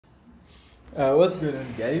What's going on,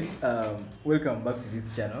 guys? Welcome back to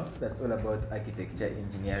this channel that's all about architecture,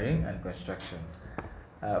 engineering, and construction.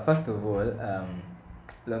 First of all,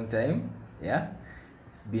 long time, yeah.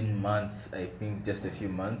 It's been months, I think just a few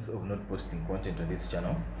months of not posting content on this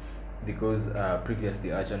channel because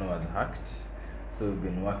previously our channel was hacked. So we've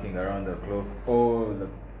been working around the clock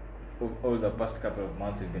all the past couple of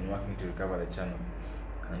months. We've been working to recover the channel.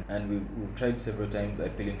 And we've tried several times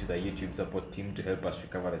appealing to the YouTube support team to help us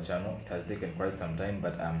recover the channel. It has taken quite some time,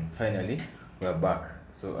 but finally we're back.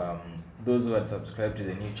 So those who had subscribed to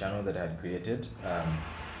the new channel that I had created,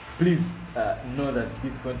 please know that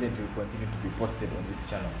this content will continue to be posted on this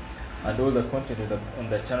channel, and all the content on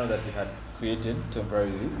the channel that we had created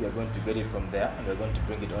temporarily, we are going to get it from there and we're going to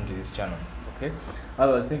bring it onto this channel. Okay,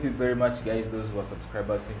 otherwise, thank you very much, guys. Those who are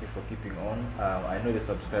subscribers, thank you for keeping on. I know the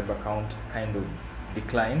subscriber count kind of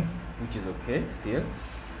decline, which is okay. Still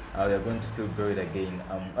we are going to still grow it again.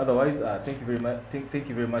 Otherwise, thank you very much. Thank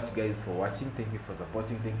you very much, guys, for watching. Thank you for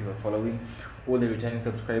supporting. Thank you for following. All the returning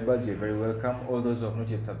subscribers, you're very welcome. All those who have not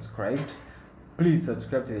yet subscribed, please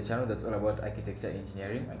subscribe to the channel that's all about architecture,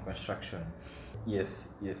 engineering, and construction. Yes.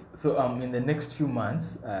 So in the next few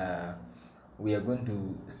months, we are going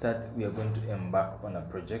to embark on a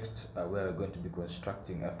project where we're going to be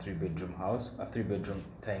constructing a 3-bedroom house, a 3-bedroom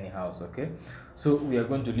tiny house. Okay, so we are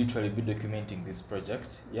going to literally be documenting this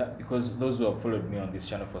project, yeah, because those who have followed me on this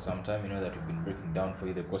channel for some time, you know that we've been breaking down for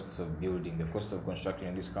you the costs of building, the cost of constructing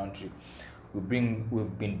in this country. We've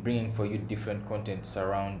been bringing for you different content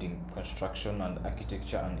surrounding construction and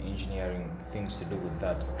architecture and engineering, things to do with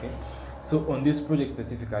that. Okay, so on this project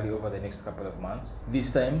specifically, over the next couple of months,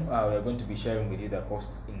 this time we are going to be sharing with you the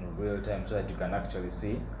costs in real time so that you can actually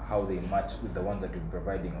see how they match with the ones that we've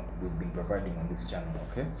been providing on this channel.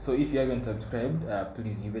 Okay, so if you haven't subscribed,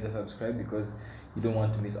 please, you better subscribe because you don't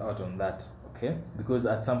want to miss out on that. Okay, because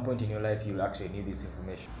at some point in your life you'll actually need this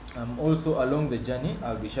information. Also, along the journey,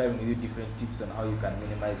 I'll be sharing with you different tips on how you can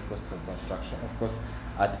minimize costs of construction, of course,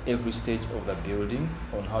 at every stage of the building,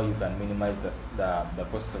 on how you can minimize the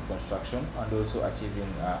costs of construction and also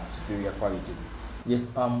achieving superior quality.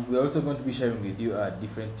 Yes, we're also going to be sharing with you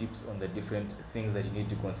different tips on the different things that you need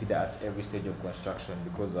to consider at every stage of construction,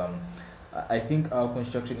 because I think our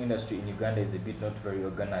construction industry in Uganda is a bit not very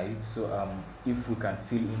organized. So if we can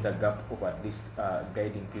fill in the gap of at least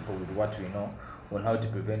guiding people with what we know on how to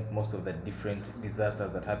prevent most of the different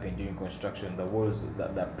disasters that happen during construction, the walls,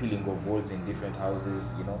 the peeling of walls in different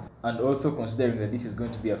houses, you know, and also considering that this is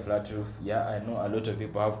going to be a flat roof. Yeah, I know a lot of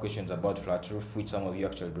people have questions about flat roof, which some of you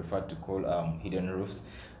actually prefer to call hidden roofs.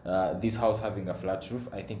 This house having a flat roof,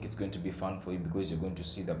 I think it's going to be fun for you because you're going to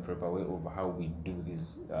see the proper way of how we do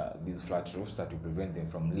these flat roofs that will prevent them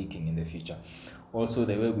from leaking in the future. Also,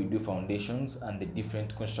 the way we do foundations and the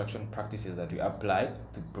different construction practices that we apply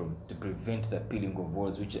to prevent the peeling of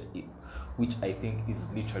walls, which I think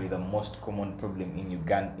is literally the most common problem in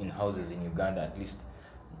Uganda, in houses in Uganda. At least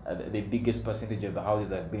the biggest percentage of the houses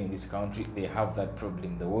that have been in this country, they have that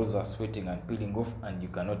problem. The walls are sweating and peeling off, and you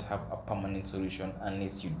cannot have a permanent solution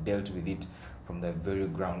unless you dealt with it from the very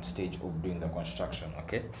ground stage of doing the construction.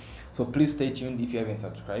 Okay, so please stay tuned. If you haven't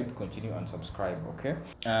subscribed, continue and subscribe. Okay,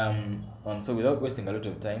 so without wasting a lot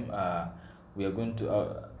of time, we are going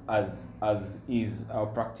to as is our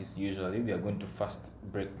practice usually, we are going to first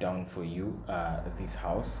break down for you this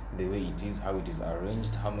house, the way it is, how it is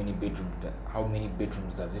arranged, how many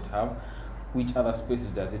bedrooms does it have, which other spaces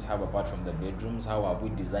does it have apart from the bedrooms, how have we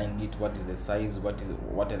designed it, what is the size, what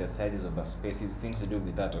are the sizes of the spaces, things to do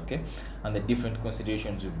with that. Okay, and the different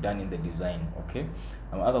considerations we've done in the design. Okay,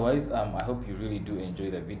 otherwise, I hope you really do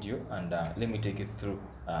enjoy the video, and let me take you through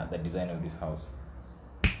the design of this house.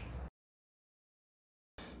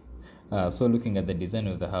 So looking at the design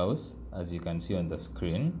of the house, as you can see on the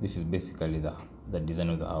screen, this is basically the design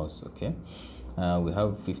of the house. Okay, we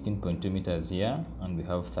have 15.2 meters here and we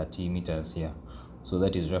have 30 meters here, so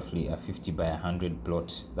that is roughly a 50 by 100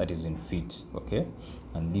 plot, that is in feet. Okay,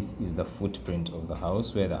 and this is the footprint of the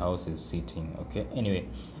house where the house is sitting. Okay, anyway,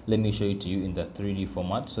 let me show it to you in the 3D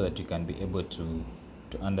format so that you can be able to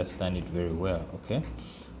understand it very well. Okay,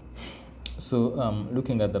 so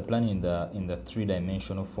looking at the plan in the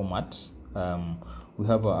 3-dimensional format, we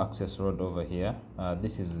have our access road over here.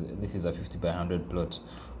 This is a 50 by 100 plot,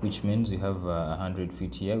 which means we have 100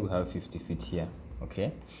 feet here, we have 50 feet here.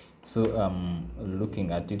 Okay, so looking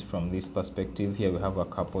at it from this perspective, here we have a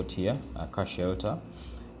carport here, a car shelter.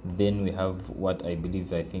 Then we have what I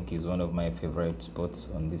think is one of my favorite spots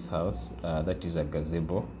on this house, that is a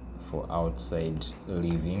gazebo for outside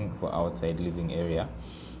living area.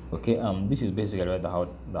 Okay, this is basically what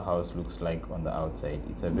the house looks like on the outside.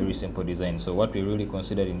 It's a very simple design. So what we really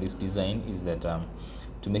considered in this design is that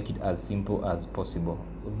to make it as simple as possible.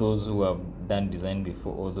 Those who have done design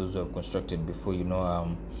before, or those who have constructed before, you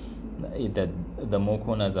know that the more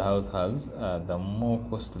corners a house has, the more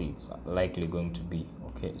costly it's likely going to be.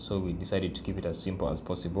 Okay, so we decided to keep it as simple as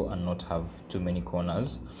possible and not have too many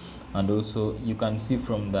corners. And also you can see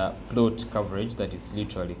from the plot coverage that it's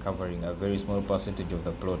literally covering a very small percentage of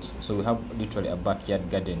the plot. So we have literally a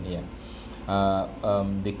backyard garden here.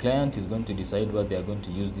 The client is going to decide what they are going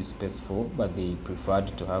to use this space for, but they preferred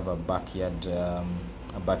to have a backyard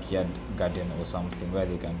garden or something where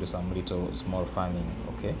they can do some little small farming.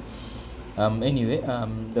 Okay, anyway,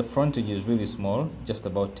 the frontage is really small, just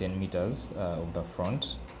about 10 meters of the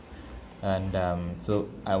front. And so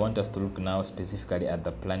I want us to look now specifically at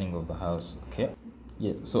the planning of the house. Okay,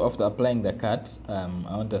 yeah, so after applying the cut, I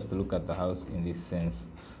want us to look at the house in this sense.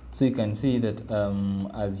 So you can see that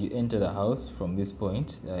as you enter the house from this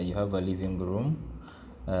point, you have a living room.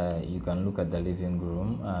 You can look at the living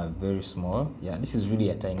room, very small. Yeah, this is really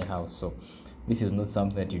a tiny house, so this is not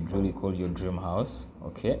something that you'd really call your dream house.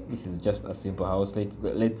 Okay, this is just a simple house.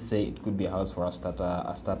 Let's say it could be a house for a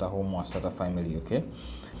starter home or a starter family. Okay,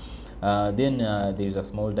 then there is a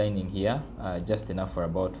small dining here, just enough for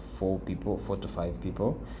about 4 to 5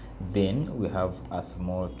 people. Then we have a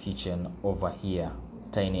small kitchen over here,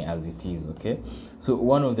 tiny as it is. Okay, so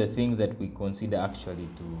one of the things that we consider actually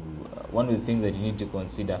one of the things that you need to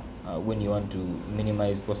consider when you want to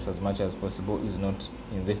minimize costs as much as possible is not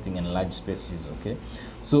investing in large spaces. Okay,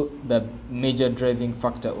 so the major driving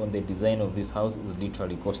factor on the design of this house is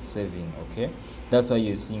literally cost saving. Okay, that's why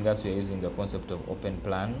you're seeing us, we're using the concept of open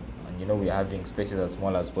plan, and you know, we're having spaces as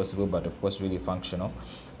small as possible, but of course really functional.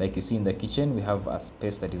 Like you see in the kitchen, we have a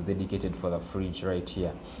space that is dedicated for the fridge right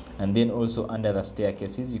here, and then also under the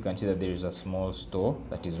staircases you can see that there is a small store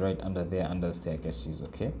that is right under there, under the staircases.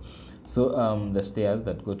 Okay, so the stairs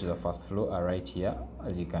that go to the first floor are right here,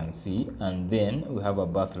 as you can see, and then we have a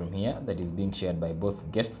bathroom here that is being shared by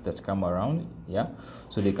both guests that come around. Yeah,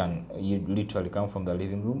 so they can literally come from the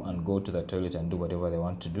living room and go to the toilet and do whatever they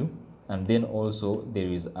want to do. And then also there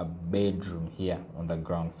is a bedroom here on the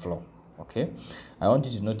ground floor. Okay, I want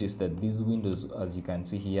you to notice that these windows, as you can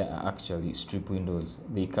see here, are actually strip windows.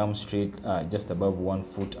 They come straight just above 1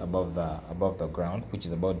 foot above the ground, which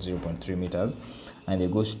is about 0.3 meters, and they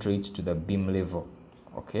go straight to the beam level.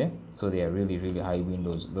 Okay, so they are really high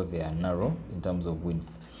windows, though they are narrow in terms of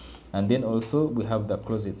width. And then also we have the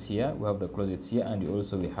closets here, and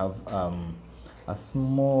we have a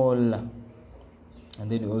small,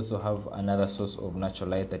 and then we also have another source of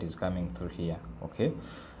natural light that is coming through here. Okay,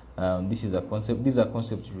 these are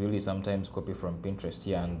concepts really sometimes copy from Pinterest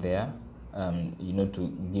here and there, you know, to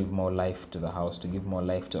give more life to the house, to give more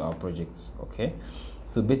life to our projects. Okay,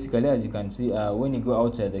 so basically, as you can see, when you go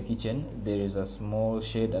outside the kitchen, there is a small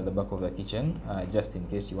shade at the back of the kitchen, just in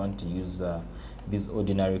case you want to use these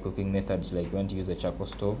ordinary cooking methods, like you want to use a charcoal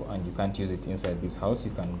stove and you can't use it inside this house.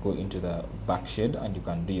 You can go into the back shed and you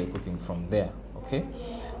can do your cooking from there. Okay,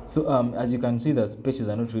 so as you can see, the spaces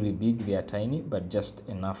are not really big, they are tiny, but just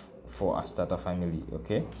enough for a starter family.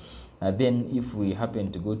 Okay, then if we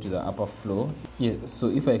happen to go to the upper floor, yes, so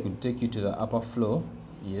if I could take you to the upper floor,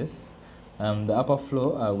 yes, the upper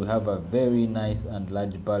floor, we have a very nice and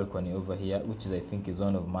large balcony over here, which is, I think, is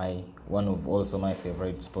one of also my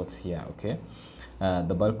favorite spots here. Okay,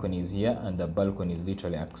 the balcony is here, and the balcony is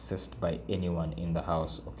literally accessed by anyone in the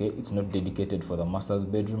house. Okay, it's not dedicated for the master's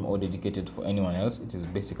bedroom or dedicated for anyone else. It is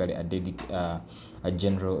basically a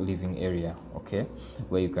general living area. Okay,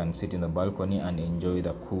 where you can sit in the balcony and enjoy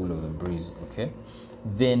the cool of the breeze. Okay,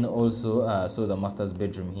 then also so the master's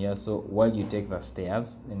bedroom here. So while you take the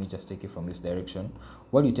stairs, let me just take you from this direction.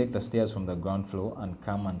 While you take the stairs from the ground floor and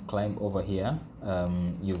come and climb over here,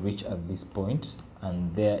 you reach at this point,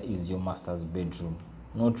 and there is your master's bedroom.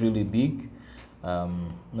 Not really big,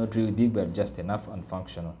 but just enough and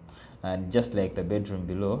functional. And just like the bedroom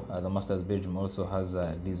below, the master's bedroom also has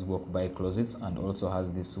these walk-by closets, and also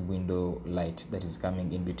has this window light that is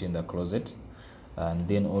coming in between the closet. And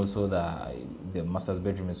then also the master's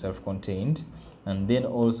bedroom is self-contained, and then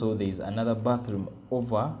also there is another bathroom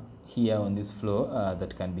over here on this floor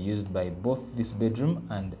that can be used by both this bedroom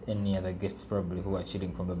and any other guests probably who are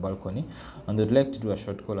chilling from the balcony and they'd like to do a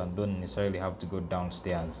short call and don't necessarily have to go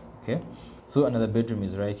downstairs. Okay, so another bedroom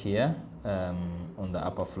is right here on the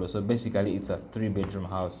upper floor. So basically it's a 3-bedroom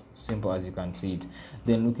house, simple as you can see it.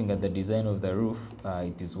 Then looking at the design of the roof,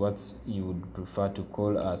 it is what you would prefer to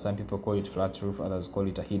call, some people call it flat roof, others call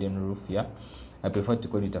it a hidden roof. Yeah, I prefer to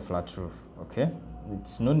call it a flat roof. Okay,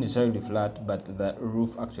 it's not necessarily flat, but the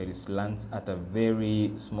roof actually slants at a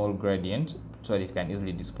very small gradient so that it can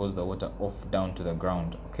easily dispose the water off down to the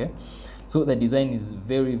ground. Okay, so the design is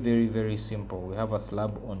very simple. We have a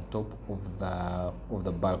slab on top of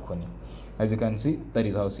the balcony. As you can see, that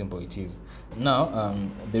is how simple it is. Now,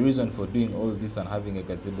 the reason for doing all this and having a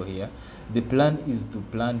gazebo here, the plan is to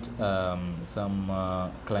plant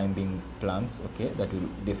some climbing plants, okay, that will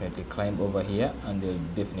definitely climb over here, and they'll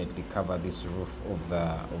definitely cover this roof of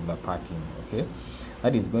the parking. Okay,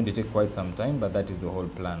 that is going to take quite some time, but that is the whole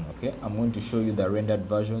plan. Okay, I'm going to show you the rendered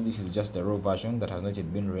version. This is just the raw version that has not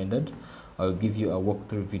yet been rendered. I'll give you a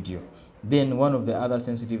walkthrough video. Then one of the other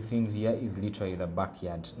sensitive things here is literally the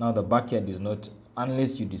backyard. Now the backyard is not,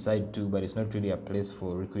 unless you decide to, but it's not really a place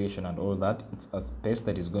for recreation and all that. It's a space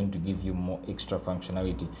that is going to give you more extra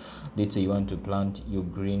functionality. Let's say you want to plant your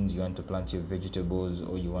greens, you want to plant your vegetables,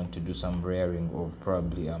 or you want to do some rearing of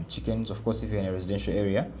probably chickens. Of course, if you're in a residential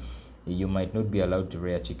area, you might not be allowed to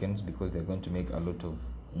rear chickens because they're going to make a lot of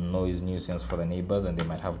noise nuisance for the neighbors, and they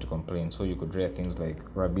might have to complain. So you could rear things like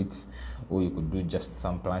rabbits, or you could do just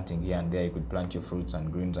some planting here and there. You could plant your fruits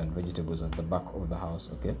and greens and vegetables at the back of the house.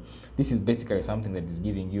 Okay, this is basically something that is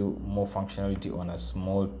giving you more functionality on a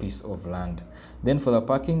small piece of land. Then for the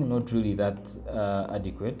parking, not really that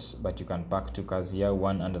adequate, but you can park 2 cars here,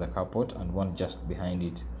 one under the carport and one just behind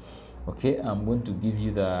it. Okay, I'm going to give you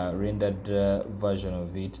the rendered version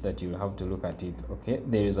of it that you'll have to look at it. Okay,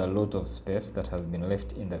 there is a lot of space that has been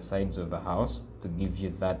left in the sides of the house to give you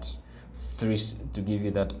that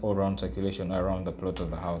all-round circulation around the plot of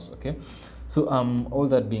the house. Okay, so all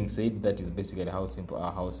that being said, that is basically how simple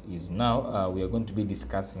our house is. Now we are going to be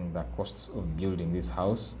discussing the costs of building this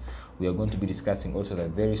house. We are going to be discussing also the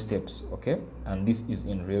very steps, okay, and this is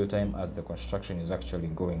in real time as the construction is actually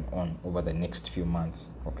going on over the next few months.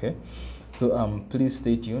 Okay, so please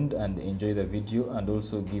stay tuned and enjoy the video, and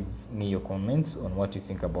also give me your comments on what you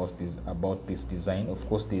think about this design. Of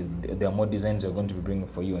course, there are more designs we're going to be bringing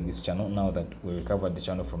for you on this channel now that we recovered the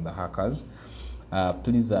channel from the hackers.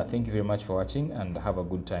 Please thank you very much for watching, and have a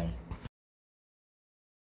good time.